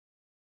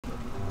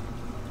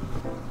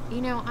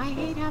You know, I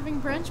hate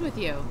having brunch with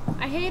you.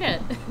 I hate it.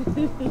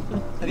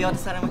 Have you all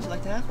decided what you'd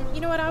like to have?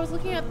 You know what? I was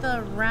looking at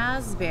the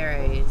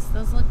raspberries.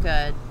 Those look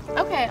good.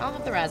 Okay, I'll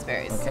have the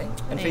raspberries. Okay.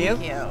 And Thank for you?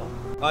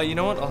 You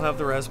know what? I'll have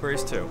the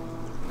raspberries too.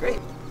 Great.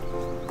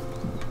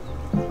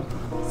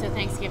 So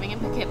Thanksgiving in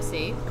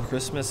Poughkeepsie.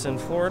 Christmas in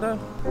Florida?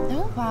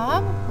 No,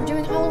 Bob. We're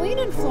doing Halloween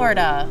in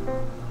Florida.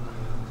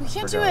 We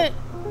can't do it.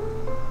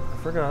 I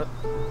forgot.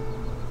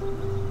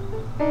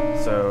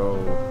 So,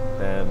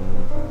 then...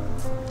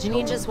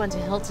 Janine just went to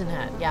Hilton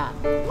Head. Yeah.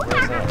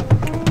 Where's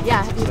that?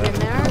 Yeah, have you been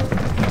there?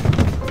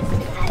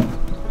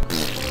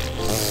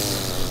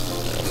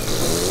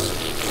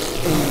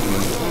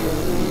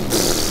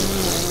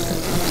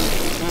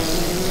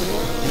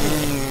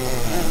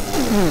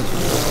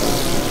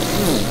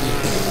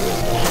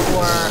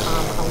 For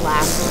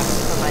Alaska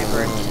for my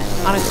birthday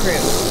on a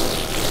cruise.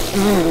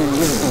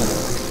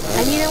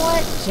 And you know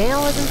what?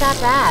 Jail wasn't that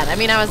bad. I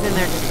mean, I was in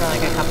there just for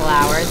like a couple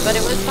hours, but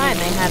it was fine.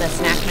 They had a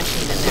snack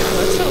machine in there.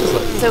 That sounds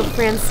like... So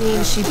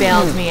Francine, she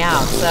bailed me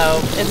out,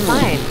 so it's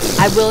fine.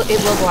 It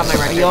will go on my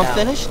record. Are you all though.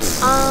 finished?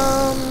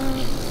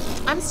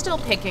 I'm still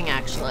picking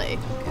actually.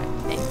 Okay,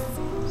 thanks.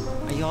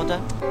 Are you all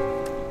done?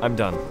 I'm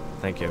done.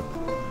 Thank you.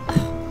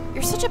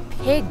 You're such a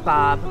pig,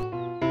 Bob.